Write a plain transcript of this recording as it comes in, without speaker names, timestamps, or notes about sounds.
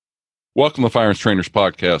Welcome to the Firearms Trainers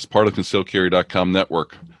Podcast, part of the ConcealCarry.com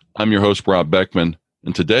network. I'm your host, Rob Beckman,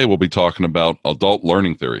 and today we'll be talking about adult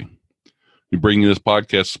learning theory. We bring you this podcast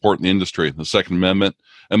to support the industry, the Second Amendment,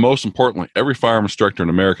 and most importantly, every firearm instructor in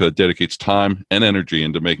America that dedicates time and energy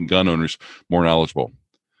into making gun owners more knowledgeable.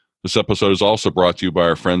 This episode is also brought to you by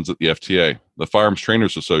our friends at the FTA, the Firearms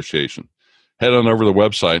Trainers Association. Head on over to the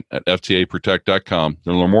website at ftaprotect.com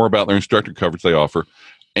to learn more about their instructor coverage they offer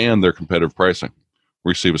and their competitive pricing.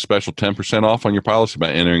 Receive a special 10% off on your policy by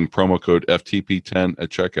entering promo code FTP10 at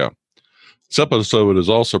checkout. This episode is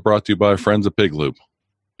also brought to you by friends at Pig Lube.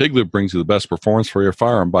 Pig Lube brings you the best performance for your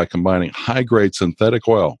firearm by combining high-grade synthetic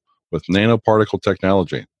oil with nanoparticle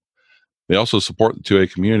technology. They also support the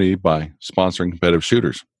 2A community by sponsoring competitive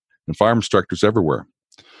shooters and firearm instructors everywhere.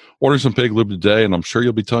 Order some Pig Lube today, and I'm sure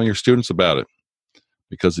you'll be telling your students about it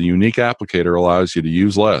because the unique applicator allows you to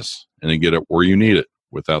use less and to get it where you need it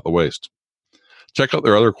without the waste. Check out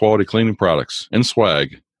their other quality cleaning products and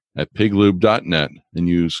swag at piglube.net and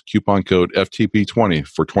use coupon code FTP20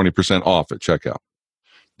 for 20% off at checkout.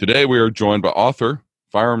 Today we are joined by author,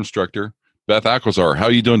 firearm instructor, Beth Alcazar. How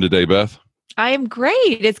are you doing today, Beth? I am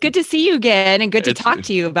great. It's good to see you again and good to talk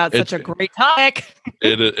to you about such a great topic.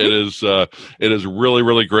 It is really,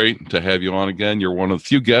 really great to have you on again. You're one of the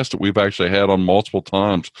few guests that we've actually had on multiple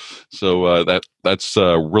times. So that's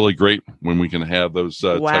really great when we can have those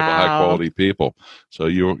type of high quality people. So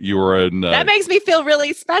you were in. That makes me feel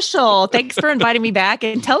really special. Thanks for inviting me back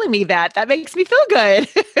and telling me that. That makes me feel good.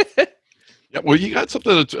 Yeah, well, you got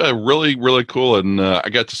something that's really, really cool, and I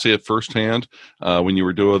got to see it firsthand when you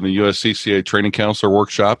were doing the USCCA Training Counselor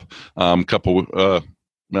Workshop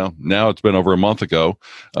now it's been over a month ago,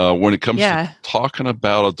 when it comes to talking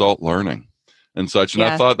about adult learning and such. And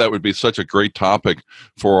I thought that would be such a great topic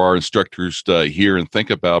for our instructors to hear and think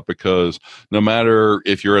about, because no matter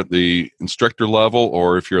if you're at the instructor level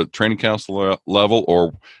or if you're at the training counselor level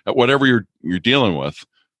or at whatever you're dealing with,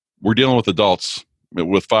 we're dealing with adults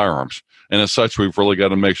with firearms. And as such, we've really got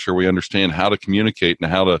to make sure we understand how to communicate and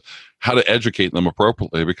how to educate them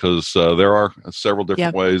appropriately, because there are several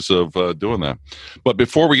different ways of doing that. But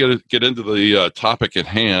before we get into the topic at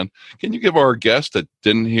hand, can you give our guest that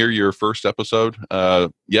didn't hear your first episode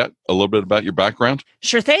yet a little bit about your background?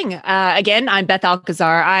 Sure thing. Again, I'm Beth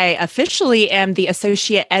Alcazar. I officially am the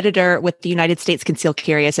associate editor with the United States Concealed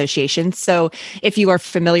Carry Association. So if you are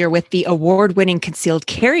familiar with the award-winning Concealed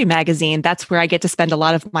Carry magazine, that's where I get to spend a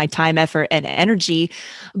lot of my time, effort, and energy.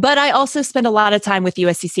 But I also spend a lot of time with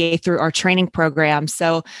USCCA through our training program.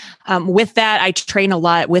 So with that, I train a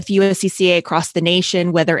lot with USCCA across the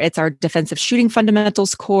nation, whether it's our defensive shooting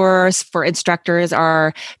fundamentals course for instructors,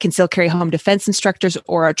 our concealed carry home defense instructors,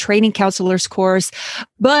 or our training counselors course.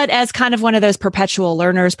 But as kind of one of those perpetual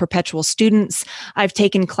learners, perpetual students, I've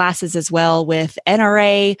taken classes as well with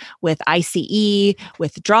NRA, with ICE,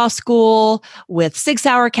 with Draw School, with 6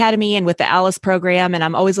 Hour Academy, and with the ALICE program. And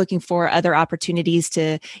I'm always looking for other opportunities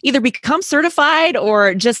to either become certified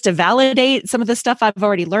or just to validate some of the stuff I've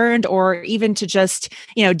already learned, or even to just,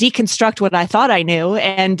 deconstruct what I thought I knew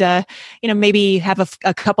and, maybe have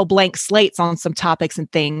a couple blank slates on some topics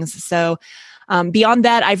and things. So beyond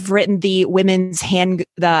that, I've written the women's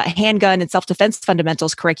handgun and self-defense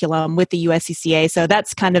fundamentals curriculum with the USCCA. So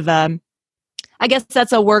that's kind of I guess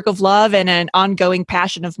that's a work of love and an ongoing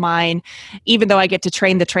passion of mine. Even though I get to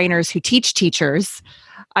train the trainers who teach teachers,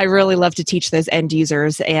 I really love to teach those end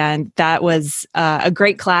users. And that was a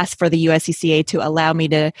great class for the USCCA to allow me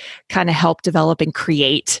to kind of help develop and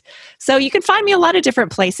create. So you can find me a lot of different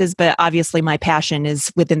places, but obviously my passion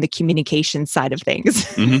is within the communication side of things.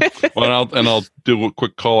 Mm-hmm. Well, I'll do a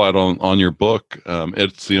quick call out on your book.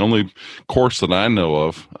 It's the only course that I know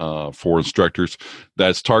of for instructors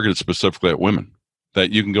that's targeted specifically at women,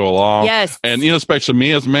 that you can go along. Yes. And, especially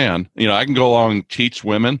me as a man, I can go along and teach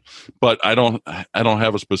women, but I don't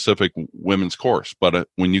have a specific women's course. But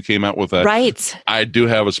when you came out with that, right, I do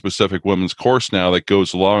have a specific women's course now that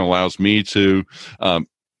goes along, allows me to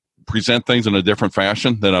present things in a different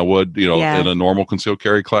fashion than I would, in a normal concealed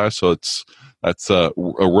carry class. So that's a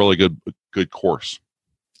really good course.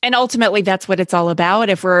 And ultimately, that's what it's all about.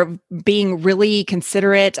 If we're being really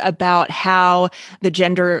considerate about how the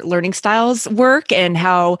gender learning styles work and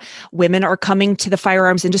how women are coming to the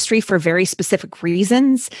firearms industry for very specific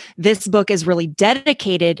reasons, this book is really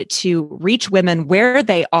dedicated to reach women where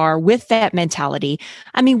they are with that mentality.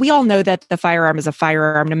 I mean, we all know that the firearm is a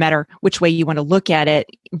firearm, no matter which way you want to look at it.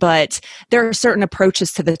 But there are certain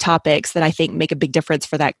approaches to the topics that I think make a big difference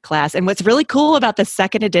for that class. And what's really cool about the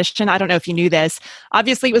second edition, I don't know if you knew this,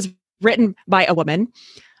 obviously it was written by a woman,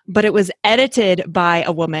 but it was edited by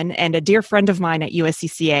a woman and a dear friend of mine at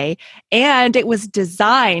USCCA. And it was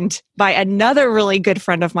designed by another really good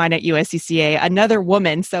friend of mine at USCCA, another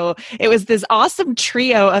woman. So it was this awesome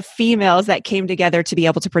trio of females that came together to be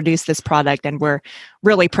able to produce this product. And we're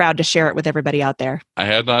really proud to share it with everybody out there. I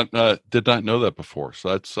did not know that before.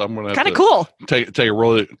 So I'm going to kind of cool. Take a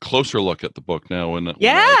really closer look at the book now. When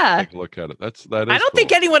yeah. I take a look at it. That is I don't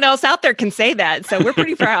think anyone else out there can say that. So we're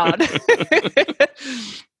pretty proud.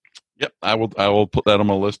 Yep, I will put that on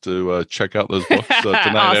my list to check out those books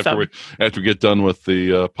tonight awesome. after we get done with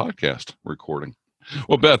the podcast recording.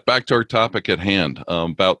 Well, Beth, back to our topic at hand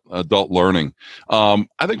about adult learning.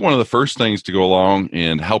 I think one of the first things to go along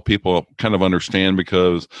and help people kind of understand,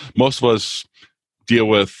 because most of us deal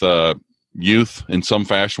with youth in some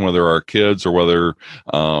fashion, whether our kids or whether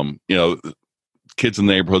kids in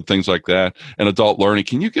the neighborhood, things like that, and adult learning.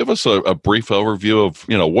 Can you give us a brief overview of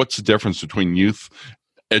what's the difference between youth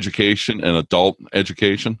education and adult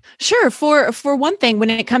education? Sure. For one thing, when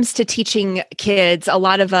it comes to teaching kids, a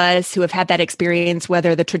lot of us who have had that experience,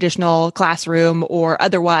 whether the traditional classroom or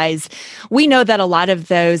otherwise, we know that a lot of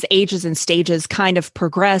those ages and stages kind of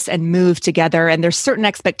progress and move together. And there's certain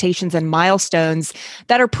expectations and milestones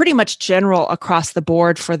that are pretty much general across the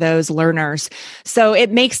board for those learners. So it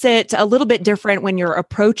makes it a little bit different when you're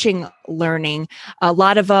approaching learning. A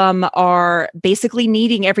lot of them are basically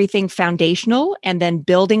needing everything foundational and then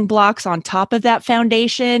building blocks on top of that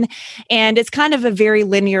foundation. And it's kind of a very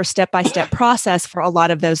linear step-by-step process for a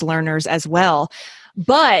lot of those learners as well.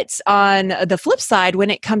 But on the flip side, when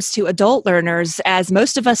it comes to adult learners, as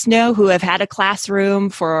most of us know who have had a classroom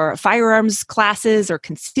for firearms classes or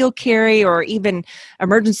concealed carry or even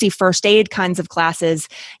emergency first aid kinds of classes,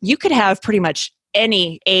 you could have pretty much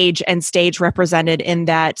any age and stage represented in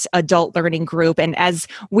that adult learning group. And as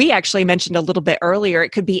we actually mentioned a little bit earlier, it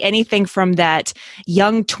could be anything from that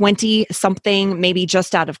young 20-something, maybe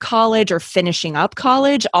just out of college or finishing up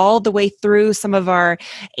college, all the way through some of our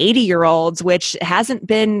 80-year-olds, which hasn't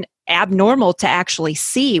been abnormal to actually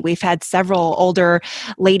see. We've had several older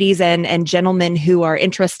ladies and gentlemen who are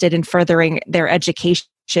interested in furthering their education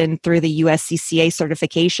through the USCCA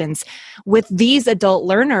certifications. With these adult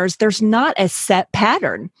learners, there's not a set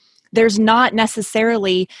pattern. There's not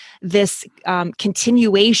necessarily this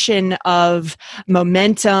continuation of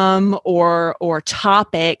momentum or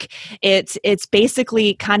topic. It's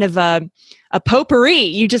basically kind of a potpourri.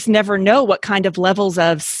 You just never know what kind of levels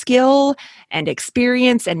of skill and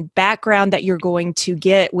experience and background that you're going to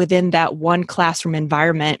get within that one classroom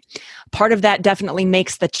environment. Part of that definitely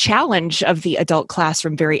makes the challenge of the adult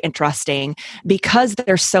classroom very interesting because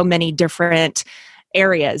there's so many different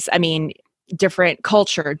areas. I mean, different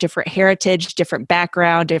culture, different heritage, different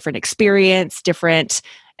background, different experience, different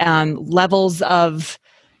levels of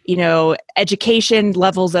education,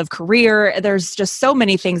 levels of career. There's just so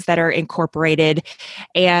many things that are incorporated.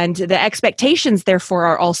 And the expectations, therefore,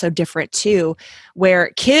 are also different too,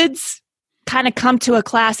 where kids kind of come to a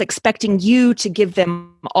class expecting you to give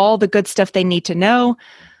them all the good stuff they need to know.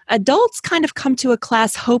 Adults kind of come to a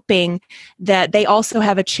class hoping that they also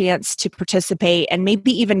have a chance to participate and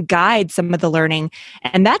maybe even guide some of the learning.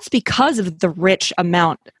 And that's because of the rich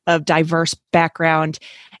amount of diverse background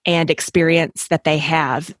and experience that they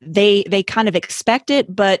have. They kind of expect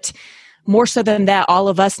it, but more so than that, all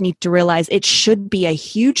of us need to realize it should be a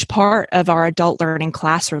huge part of our adult learning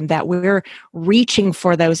classroom, that we're reaching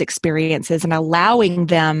for those experiences and allowing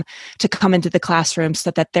them to come into the classroom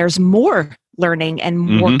so that there's more learning and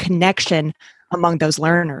more connection among those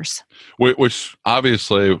learners. Which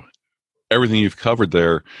obviously, everything you've covered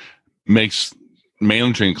there makes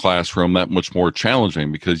managing a classroom that much more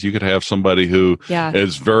challenging, because you could have somebody who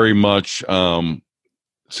is very much,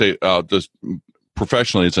 just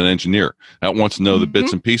professionally, it's an engineer that wants to know the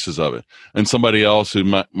bits and pieces of it, and somebody else who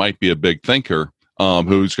might be a big thinker,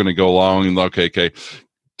 who's going to go along and okay,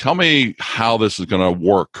 tell me how this is going to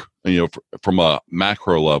work, from a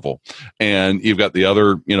macro level. And you've got the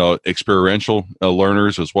other, experiential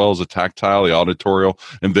learners, as well as the tactile, the auditorial,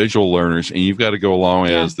 and visual learners. And you've got to go along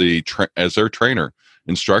as as their trainer,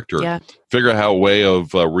 instructor, figure out a way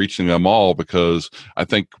of reaching them all, because I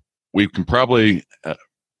think we can probably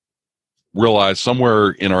realize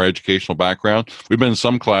somewhere in our educational background, we've been in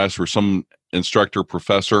some class where some instructor,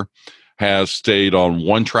 professor has stayed on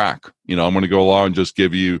one track. I'm going to go along and just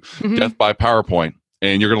give you death by PowerPoint.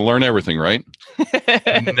 and you're going to learn everything, right?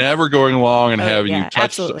 Never going along and having you touch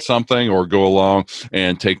absolutely. something or go along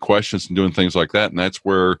and take questions and doing things like that. And that's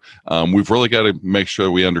where we've really got to make sure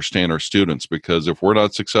we understand our students, because if we're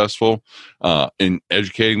not successful in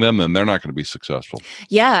educating them, then they're not going to be successful.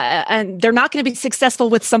 Yeah, and they're not going to be successful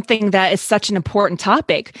with something that is such an important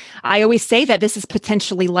topic. I always say that this is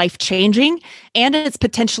potentially life-changing and it's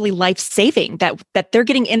potentially life-saving, that they're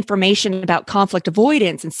getting information about conflict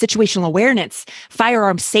avoidance and situational awareness,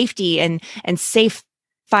 firearm safety, and safe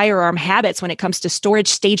firearm habits when it comes to storage,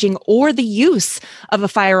 staging, or the use of a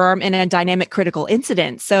firearm in a dynamic critical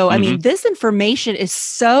incident. So, I mean, this information is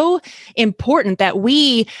so important that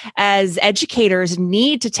we as educators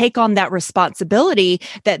need to take on that responsibility,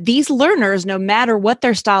 that these learners, no matter what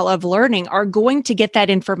their style of learning, are going to get that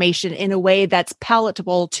information in a way that's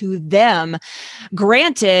palatable to them.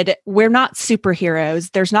 Granted, we're not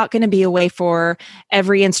superheroes. There's not going to be a way for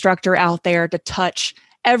every instructor out there to touch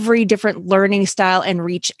every different learning style and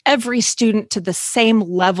reach every student to the same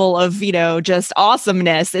level of, just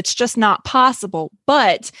awesomeness. It's just not possible.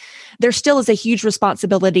 But there still is a huge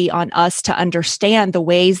responsibility on us to understand the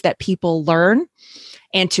ways that people learn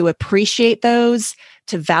and to appreciate those,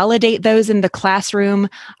 to validate those in the classroom.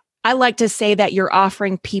 I like to say that you're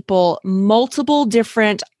offering people multiple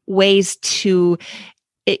different ways to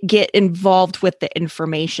get involved with the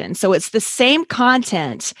information. So it's the same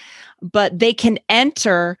content, but they can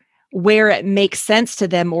enter where it makes sense to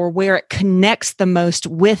them or where it connects the most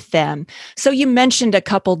with them. So you mentioned a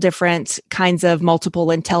couple different kinds of multiple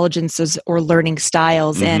intelligences or learning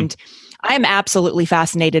styles, and I'm absolutely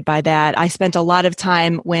fascinated by that. I spent a lot of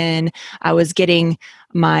time when I was getting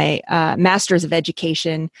my master's of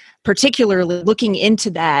education, particularly looking into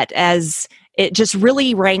that, as it just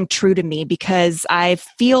really rang true to me, because I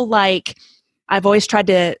feel like I've always tried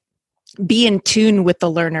to be in tune with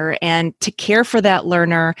the learner, and to care for that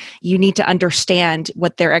learner, you need to understand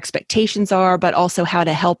what their expectations are, but also how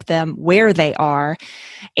to help them where they are.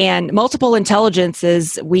 And multiple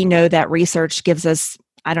intelligences, we know that research gives us,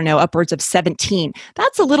 upwards of 17.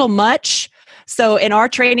 That's a little much. So in our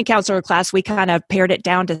training counselor class, we kind of pared it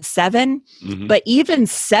down to 7, but even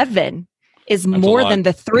 7 is more than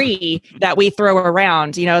the 3 that we throw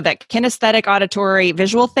around. That kinesthetic, auditory,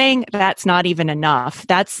 visual thing, that's not even enough.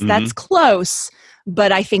 That's close,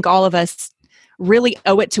 but I think all of us really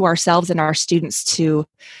owe it to ourselves and our students to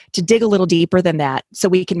dig a little deeper than that so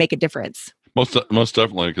we can make a difference. Most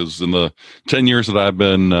definitely, because in the 10 years that I've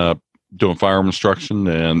been doing firearm instruction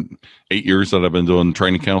and 8 years that I've been doing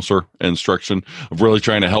training counselor instruction, of really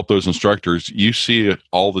trying to help those instructors, you see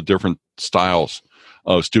all the different styles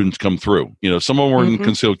of students come through. Some of them were in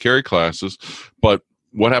concealed carry classes, but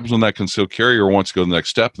what happens when that concealed carrier wants to go to the next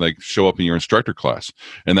step and they show up in your instructor class?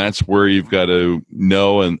 And that's where you've got to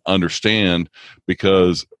know and understand,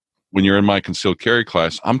 because when you're in my concealed carry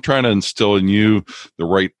class, I'm trying to instill in you the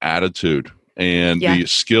right attitude and the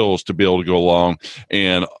skills to be able to go along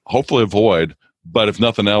and hopefully avoid, but if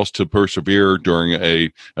nothing else, to persevere during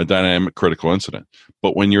a dynamic critical incident.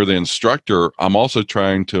 But when you're the instructor, I'm also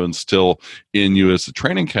trying to instill in you as the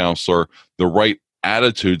training counselor the right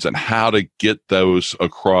attitudes and how to get those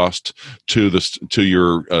across to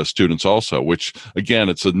your students also, which again,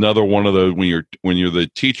 it's another one of the, when you're the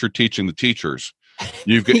teacher teaching the teachers,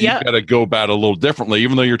 you've got to go about it a little differently.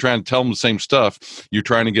 Even though you're trying to tell them the same stuff, you're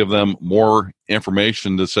trying to give them more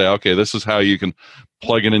information to say, okay, this is how you can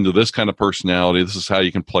plug it into this kind of personality. This is how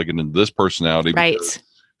you can plug it into this personality. Right.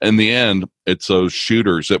 In the end, it's those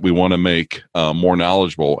shooters that we want to make more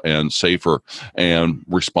knowledgeable and safer and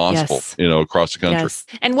responsible, across the country. Yes.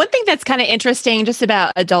 And one thing that's kind of interesting just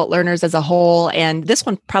about adult learners as a whole, and this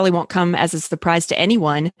one probably won't come as a surprise to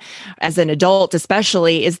anyone, as an adult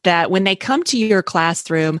especially, is that when they come to your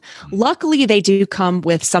classroom, luckily they do come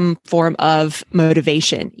with some form of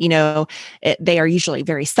motivation. They are usually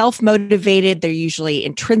very self-motivated. They're usually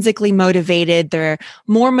intrinsically motivated. They're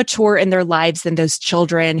more mature in their lives than those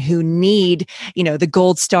children who need, the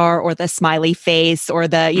gold star or the smiley face or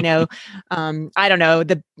the, I don't know,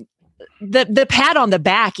 the pat on the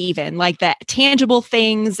back, even like the tangible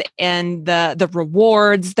things and the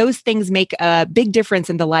rewards. Those things make a big difference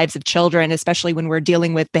in the lives of children, especially when we're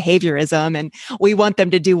dealing with behaviorism and we want them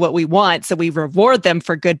to do what we want. So we reward them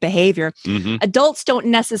for good behavior. Adults don't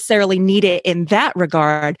necessarily need it in that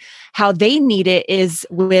regard. How they need it is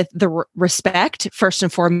with the respect, first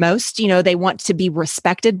and foremost. They want to be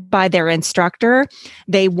respected by their instructor.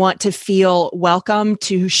 They want to feel welcome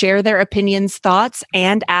to share their opinions, thoughts,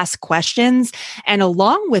 and ask questions. And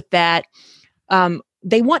along with that,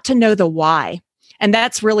 they want to know the why. And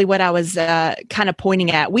that's really what I was kind of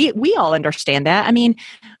pointing at. We all understand that. I mean,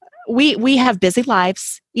 we have busy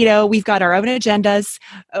lives. We've got our own agendas.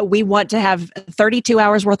 We want to have 32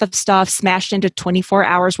 hours worth of stuff smashed into 24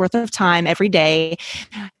 hours worth of time every day.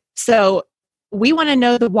 So we want to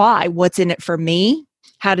know the why. What's in it for me?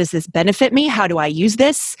 How does this benefit me? How do I use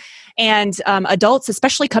this? And adults,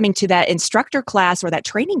 especially coming to that instructor class or that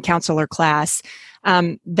training counselor class,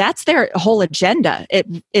 that's their whole agenda. It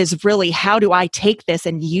is really, how do I take this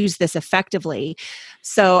and use this effectively?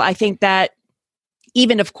 So I think that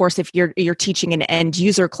even, of course, if you're teaching an end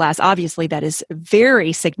user class, obviously that is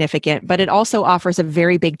very significant, but it also offers a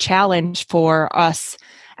very big challenge for us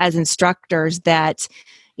as instructors that,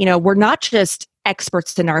 we're not just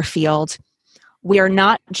experts in our field. We are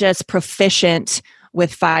not just proficient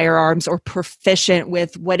with firearms or proficient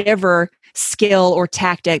with whatever skill or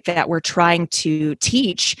tactic that we're trying to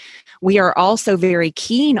teach. We are also very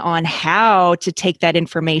keen on how to take that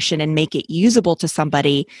information and make it usable to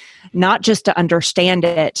somebody, not just to understand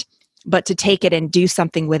it, but to take it and do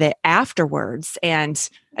something with it afterwards. And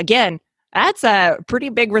again, that's a pretty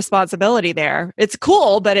big responsibility there. It's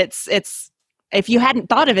cool, but it's if you hadn't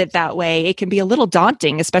thought of it that way, it can be a little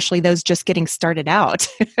daunting, especially those just getting started out.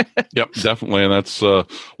 Yep, definitely. And that's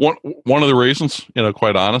one of the reasons,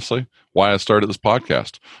 quite honestly, why I started this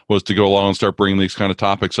podcast was to go along and start bringing these kind of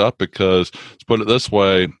topics up, because let's put it this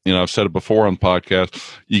way, I've said it before on the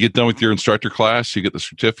podcast, you get done with your instructor class, you get the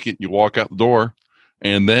certificate, you walk out the door,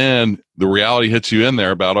 and then the reality hits you in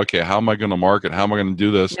there about, okay, how am I going to market? How am I going to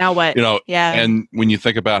do this? Now what? Yeah. And when you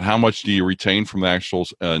think about how much do you retain from the actual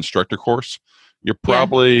instructor course, you're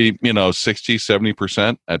probably, 60,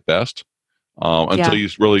 70% at best until you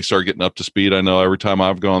really start getting up to speed. I know every time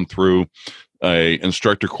I've gone through a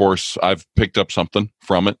instructor course, I've picked up something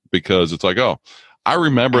from it, because it's like, oh, I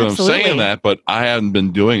remember them saying that, but I hadn't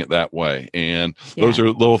been doing it that way. And those are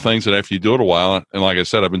little things that after you do it a while, and like I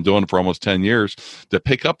said, I've been doing it for almost 10 years, to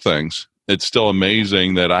pick up things. It's still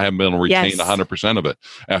amazing that I haven't been able to retain 100% of it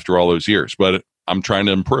after all those years. But I'm trying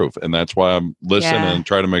to improve, and that's why I'm listening and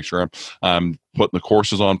trying to make sure I'm putting the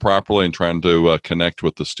courses on properly and trying to connect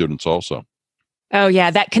with the students also. Oh,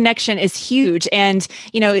 yeah. That connection is huge. And,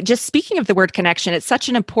 just speaking of the word connection, it's such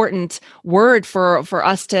an important word for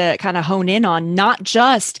us to kind of hone in on, not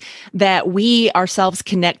just that we ourselves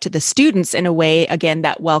connect to the students in a way, again,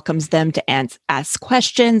 that welcomes them to ask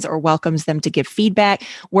questions or welcomes them to give feedback.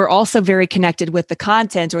 We're also very connected with the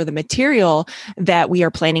content or the material that we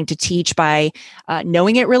are planning to teach by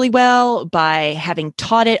knowing it really well, by having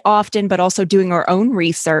taught it often, but also doing our own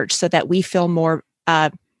research so that we feel more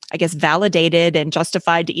validated and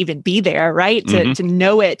justified to even be there, right? To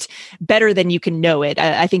know it better than you can know it,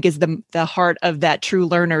 I think is the heart of that true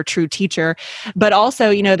learner, true teacher. But also,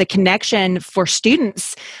 the connection for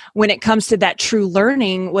students when it comes to that true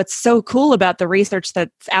learning. What's so cool about the research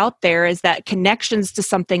that's out there is that connections to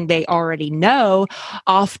something they already know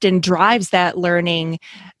often drives that learning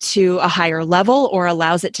to a higher level or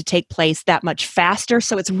allows it to take place that much faster.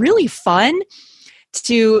 So it's really fun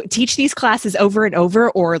to teach these classes over and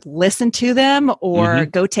over, or listen to them, or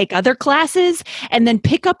go take other classes, and then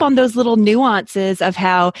pick up on those little nuances of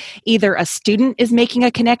how either a student is making a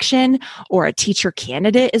connection, or a teacher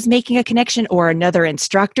candidate is making a connection, or another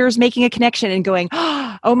instructor is making a connection, and going,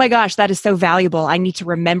 oh my gosh, that is so valuable. I need to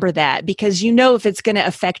remember that, because if it's going to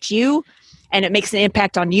affect you and it makes an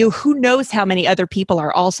impact on you, who knows how many other people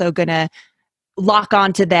are also going to lock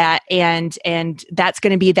onto that, and that's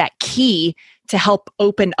going to be that key to help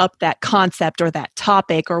open up that concept or that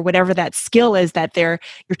topic or whatever that skill is that you're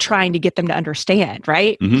trying to get them to understand,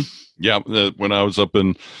 right? Yeah, when I was up at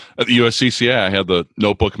the USCCA, I had the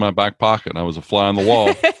notebook in my back pocket, and I was a fly on the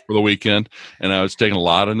wall for the weekend, and I was taking a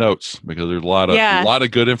lot of notes, because there's a lot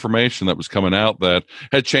of good information that was coming out that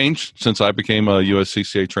had changed since I became a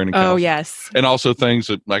USCCA training counselor. Oh, yes. And also things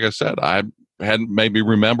that, like I said, I hadn't maybe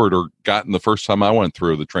remembered or gotten the first time I went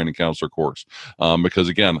through the training counselor course. Because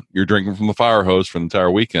again, you're drinking from the fire hose for the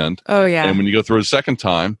entire weekend. Oh, yeah. And when you go through it a second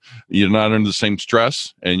time, you're not under the same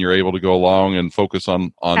stress, and you're able to go along and focus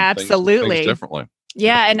on Absolutely. things differently.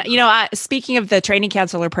 Yeah. And, speaking of the training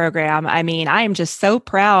counselor program, I am just so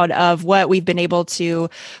proud of what we've been able to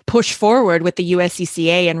push forward with the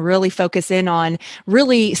USCCA and really focus in on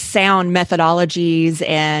really sound methodologies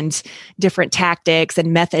and different tactics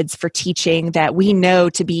and methods for teaching that we know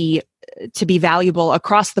to be to be valuable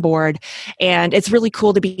across the board. And it's really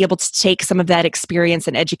cool to be able to take some of that experience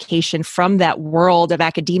and education from that world of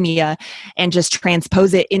academia and just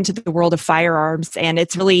transpose it into the world of firearms. And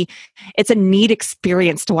it's a neat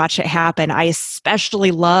experience to watch it happen. I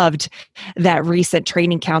especially loved that recent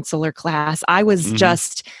training counselor class. I was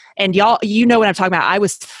just, and y'all, you know what I'm talking about. I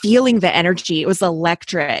was feeling the energy. It was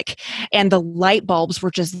electric and the light bulbs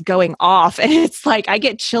were just going off. And it's like, I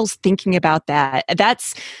get chills thinking about that.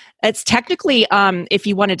 It's technically, if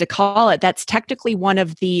you wanted to call it, that's technically one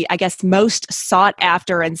of the, I guess, most sought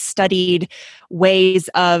after and studied ways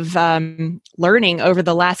of learning over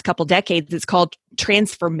the last couple decades. It's called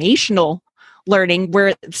transformational learning,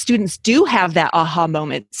 where students do have that aha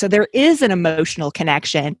moment. So there is an emotional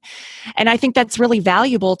connection. And I think that's really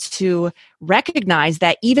valuable to recognize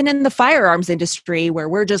that even in the firearms industry, where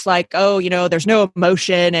we're just like, oh, you know, there's no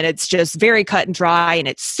emotion and it's just very cut and dry and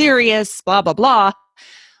it's serious, blah, blah, blah.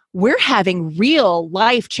 We're having real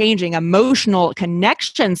life-changing emotional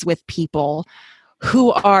connections with people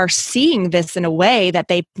who are seeing this in a way that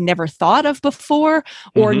they've never thought of before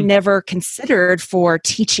or never considered for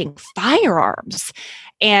teaching firearms.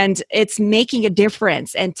 And it's making a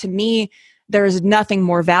difference. And to me, there's nothing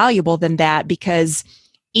more valuable than that, because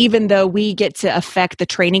even though we get to affect the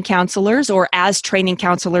training counselors, or as training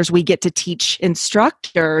counselors, we get to teach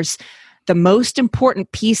instructors, the most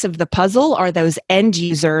important piece of the puzzle are those end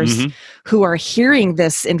users who are hearing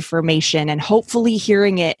this information and hopefully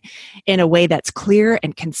hearing it in a way that's clear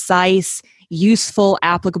and concise, useful,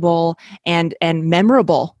 applicable, and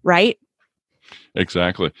memorable, right?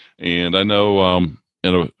 Exactly. And I know,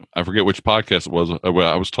 I forget which podcast it was.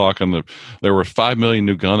 I was talking that there were 5 million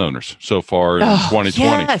new gun owners so far in 2020.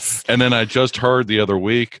 Yes. And then I just heard the other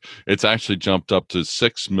week, it's actually jumped up to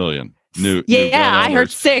 6 million. New gun I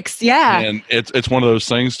heard 6. Yeah. And it's one of those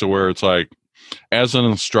things to where it's like, as an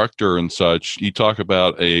instructor and such, you talk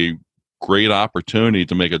about a great opportunity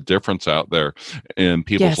to make a difference out there in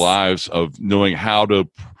people's lives, of knowing how to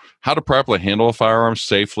properly handle a firearm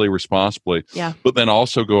safely, responsibly, but then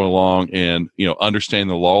also go along and, understand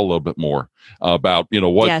the law a little bit more about,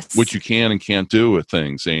 what you can and can't do with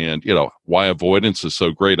things, and, why avoidance is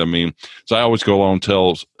so great. I mean, so I always go along and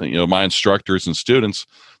tell, my instructors and students,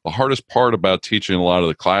 the hardest part about teaching a lot of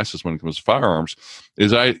the classes when it comes to firearms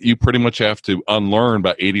is you pretty much have to unlearn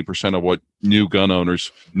about 80% of what new gun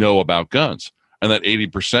owners know about guns. And that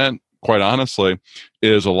 80%, quite honestly,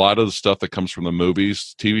 is a lot of the stuff that comes from the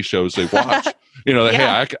movies, TV shows they watch.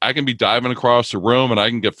 Hey, I can be diving across the room and I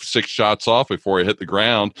can get 6 shots off before I hit the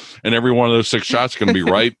ground. And every one of those 6 shots are going to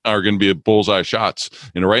be are going to be bullseye shots,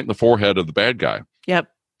 right in the forehead of the bad guy. Yep.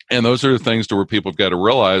 And those are the things to where people have got to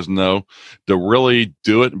realize, no, to really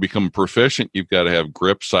do it and become proficient, you've got to have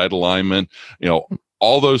grip, sight alignment,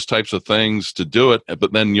 all those types of things to do it.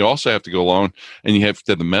 But then you also have to go along and you have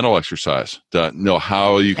to have the mental exercise to know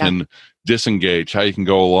how you can disengage, how you can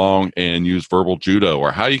go along and use verbal judo,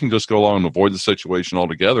 or how you can just go along and avoid the situation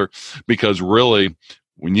altogether. Because really,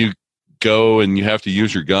 when you go and you have to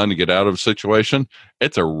use your gun to get out of a situation,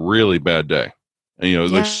 it's a really bad day.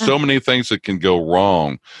 And, there's so many things that can go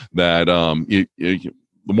wrong that the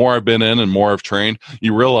more I've been in and more I've trained,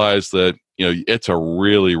 you realize that, it's a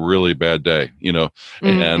really, really bad day,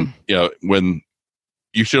 and, when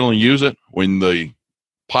you should only use it when the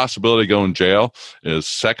possibility of going to jail is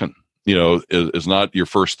second, is not your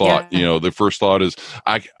first thought. The first thought is,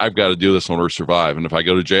 I've got to do this in order to survive. And if I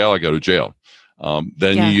go to jail, I go to jail.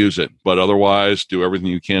 Then you use it. But otherwise, do everything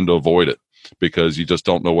you can to avoid it, because you just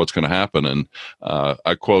don't know what's going to happen. And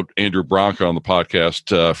I quote Andrew Bronco on the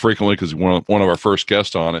podcast frequently, because he's one of our first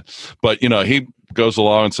guests on it. But, he goes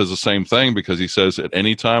along and says the same thing, because he says at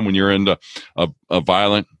any time when you're into a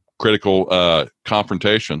violent, critical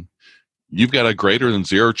confrontation, you've got a greater than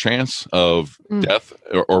 0 chance of death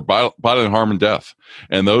or bodily harm and death.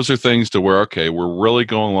 And those are things to where, okay, we're really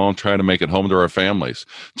going along trying to make it home to our families,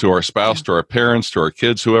 to our spouse, to our parents, to our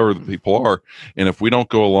kids, whoever the people are. And if we don't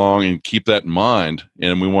go along and keep that in mind,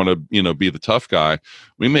 and we want to, be the tough guy,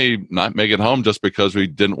 we may not make it home just because we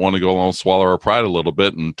didn't want to go along and swallow our pride a little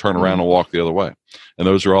bit and turn around and walk the other way. And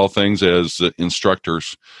those are all things as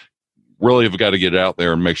instructors really have got to get out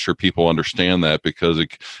there and make sure people understand that, because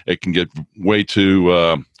it can get way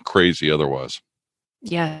too crazy otherwise.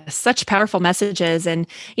 Yeah, such powerful messages. And,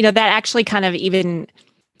 that actually kind of even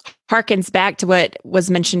harkens back to what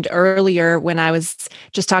was mentioned earlier when I was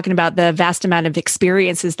just talking about the vast amount of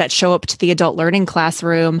experiences that show up to the adult learning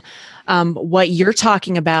classroom. What you're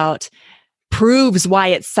talking about proves why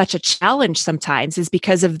it's such a challenge sometimes is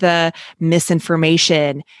because of the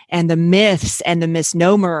misinformation and the myths and the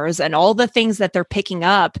misnomers and all the things that they're picking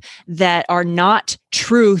up that are not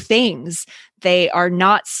true things. They are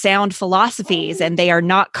not sound philosophies, and they are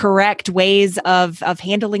not correct ways of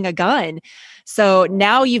handling a gun. So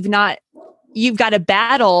now you've got to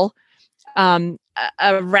battle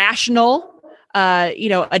a rational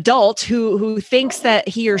adult who thinks that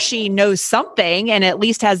he or she knows something and at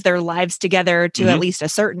least has their lives together to at least a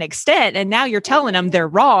certain extent. And now you're telling them they're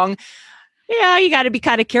wrong. Yeah, you got to be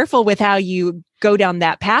kind of careful with how you go down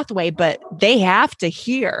that pathway, but they have to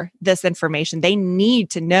hear this information. They need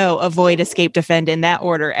to know, avoid, escape, defend in that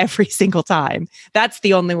order every single time. That's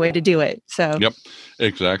the only way to do it. So, yep,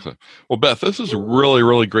 exactly. Well, Beth, this is really,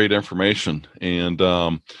 really great information. And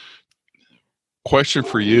question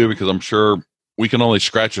for you, because I'm sure we can only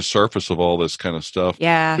scratch the surface of all this kind of stuff.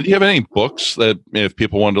 Yeah. Do you have any books that if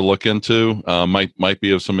people wanted to look into might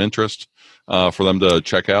be of some interest for them to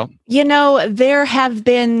check out? There have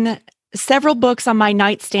been several books on my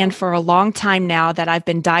nightstand for a long time now that I've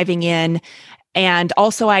been diving in. And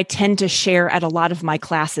also I tend to share at a lot of my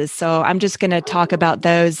classes. So I'm just going to talk about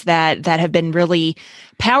those that have been really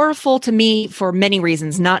powerful to me for many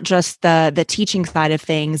reasons, not just the teaching side of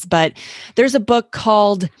things, but there's a book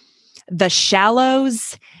called The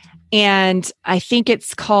Shallows, and I think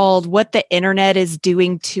it's called What the Internet is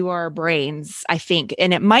Doing to Our Brains, I think.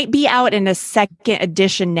 And it might be out in a second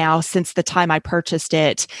edition now since the time I purchased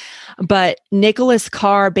it. But Nicholas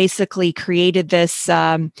Carr basically created this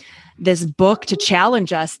book to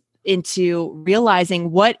challenge us into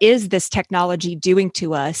realizing what is this technology doing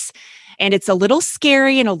to us. And it's a little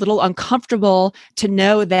scary and a little uncomfortable to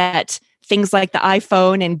know that things like the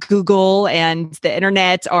iPhone and Google and the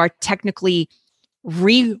internet are technically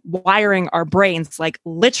rewiring our brains, like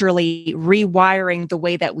literally rewiring the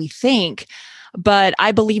way that we think. But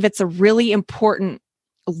I believe it's a really important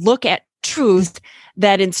look at truth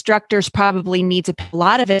that instructors probably need to pay a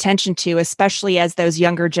lot of attention to, especially as those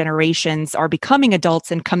younger generations are becoming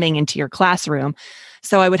adults and coming into your classroom.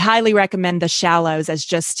 So I would highly recommend The Shallows as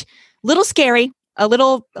just a little scary, a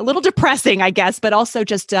little depressing, I guess, but also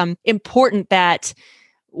just important that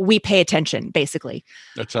we pay attention, basically.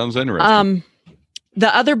 That sounds interesting.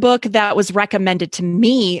 The other book that was recommended to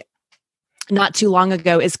me not too long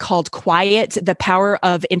ago is called Quiet, The Power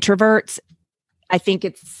of Introverts. I think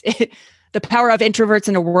it's The Power of Introverts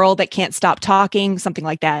in a World That Can't Stop Talking, something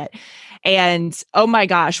like that. And oh my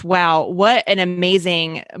gosh, wow, what an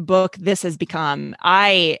amazing book this has become.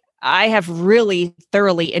 I have really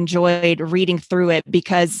thoroughly enjoyed reading through it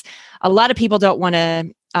because a lot of people don't want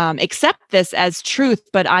to accept this as truth,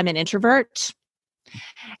 but I'm an introvert.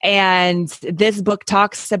 And this book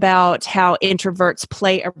talks about how introverts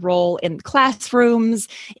play a role in classrooms,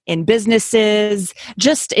 in businesses,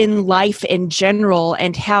 just in life in general,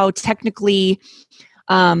 and how technically,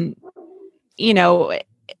 it's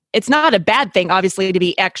not a bad thing, obviously, to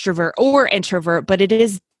be extrovert or introvert, but it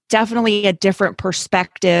is definitely a different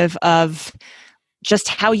perspective of just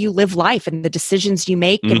how you live life and the decisions you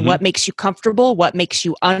make and what makes you comfortable, what makes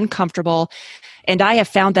you uncomfortable. And I have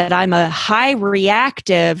found that I'm a high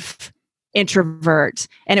reactive introvert.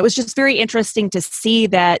 And it was just very interesting to see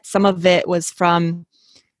that some of it was from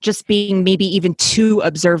just being maybe even too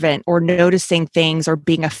observant or noticing things or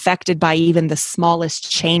being affected by even the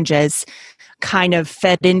smallest changes kind of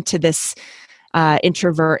fed into this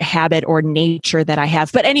introvert habit or nature that I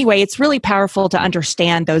have. But anyway, it's really powerful to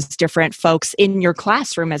understand those different folks in your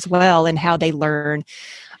classroom as well and how they learn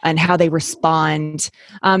and how they respond.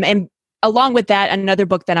 And along with that, another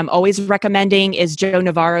book that I'm always recommending is Joe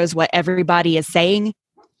Navarro's What Everybody is Saying.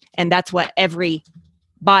 And that's what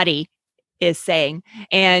everybody is saying.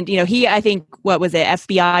 And, I think, what was it,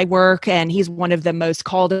 FBI work, and he's one of the most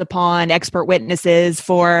called upon expert witnesses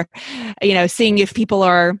for, seeing if people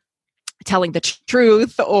are telling the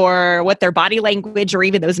truth or what their body language or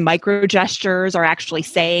even those micro gestures are actually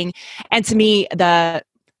saying. And to me, the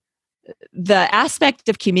aspect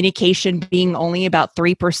of communication being only about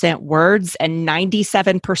 3% words and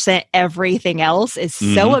 97% everything else is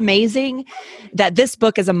so amazing that this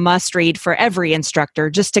book is a must read for every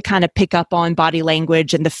instructor, just to kind of pick up on body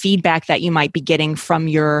language and the feedback that you might be getting from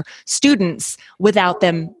your students without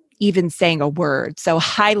them even saying a word. So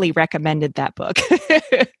highly recommended that book.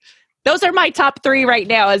 Those are my top 3 right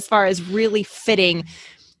now as far as really fitting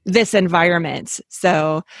this environment.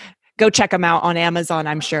 So go check them out on Amazon,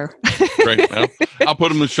 I'm sure. Great. Well, I'll put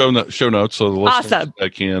them in the show notes so the listeners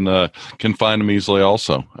can find them easily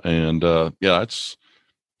also. And I'm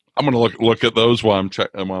going to look at those while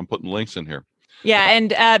I'm putting links in here. Yeah,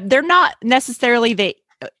 and they're not necessarily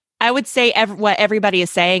I would say what everybody is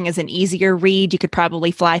saying is an easier read. You could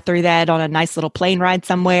probably fly through that on a nice little plane ride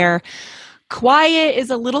somewhere. Quiet is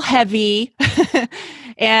a little heavy.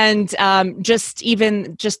 And just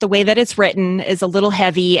the way that it's written is a little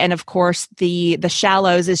heavy. And of course, the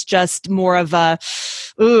Shallows is just more of a,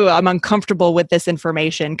 ooh, I'm uncomfortable with this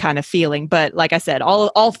information kind of feeling. But like I said,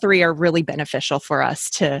 all three are really beneficial for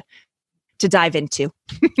us to dive into.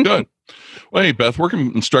 Good. Well, hey, Beth, where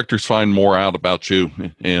can instructors find more out about you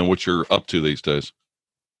and what you're up to these days?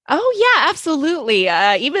 Oh, yeah, absolutely.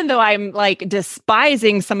 Even though I'm like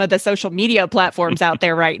despising some of the social media platforms out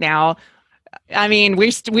there right now, I mean,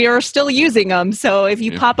 we are still using them. So if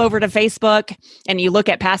you pop over to Facebook and you look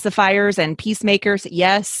at pacifiers and peacemakers,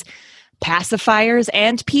 yes, pacifiers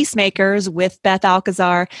and peacemakers with Beth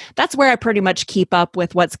Alcazar. That's where I pretty much keep up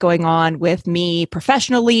with what's going on with me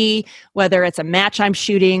professionally, whether it's a match I'm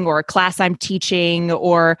shooting or a class I'm teaching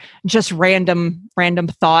or just random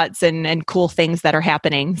thoughts and cool things that are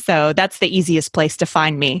happening. So that's the easiest place to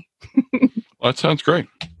find me. Well, that sounds great.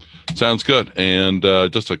 Sounds good. And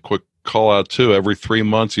just a quick call out too. Every 3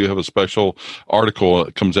 months you have a special article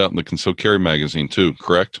that comes out in the Concealed Carry magazine too,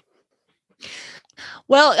 correct?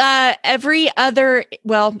 Well,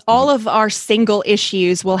 all of our single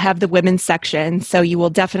issues will have the women's section. So you will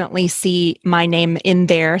definitely see my name in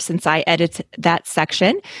there since I edit that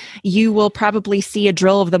section. You will probably see a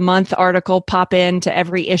drill of the month article pop into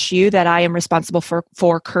every issue that I am responsible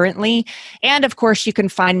for currently. And of course, you can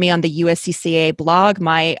find me on the USCCA blog.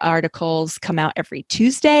 My articles come out every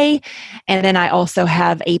Tuesday. And then I also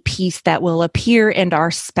have a piece that will appear in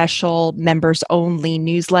our special members only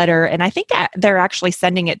newsletter. And I think they're actually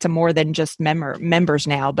sending it to more than just members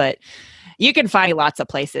now, but you can find lots of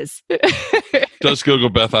places. Just Google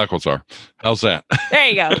Beth Alcazar. How's that? There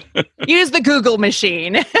you go. Use the Google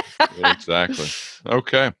machine. Exactly.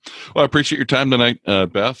 Okay. Well, I appreciate your time tonight,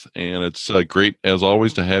 Beth, and it's great as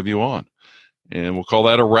always to have you on. And we'll call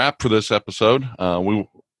that a wrap for this episode. We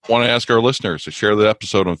want to ask our listeners to share the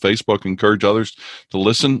episode on Facebook, encourage others to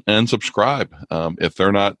listen and subscribe. If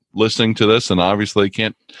they're not listening to this, then obviously they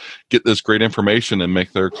can't get this great information and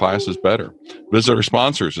make their classes better. Visit our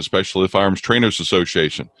sponsors, especially the Firearms Trainers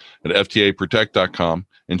Association at FTAProtect.com,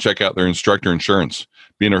 and check out their instructor insurance.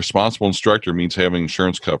 Being a responsible instructor means having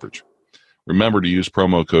insurance coverage. Remember to use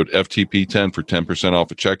promo code FTP10 for 10%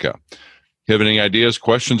 off at checkout. If you have any ideas,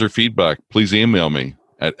 questions, or feedback, please email me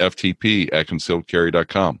at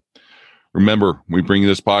ftp@concealedcarry.com. Remember, we bring you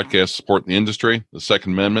this podcast to support the industry, the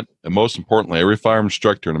Second Amendment, and most importantly, every firearm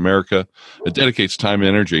instructor in America that dedicates time and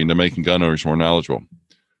energy into making gun owners more knowledgeable.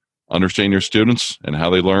 Understand your students and how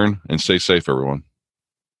they learn, and stay safe, everyone.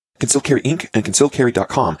 Concealed Carry Inc. and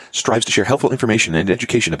ConcealedCarry.com strives to share helpful information and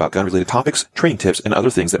education about gun-related topics, training tips, and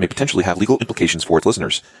other things that may potentially have legal implications for its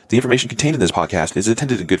listeners. The information contained in this podcast is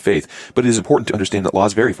intended in good faith, but it is important to understand that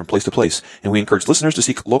laws vary from place to place, and we encourage listeners to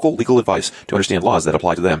seek local legal advice to understand laws that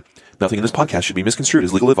apply to them. Nothing in this podcast should be misconstrued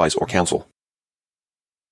as legal advice or counsel.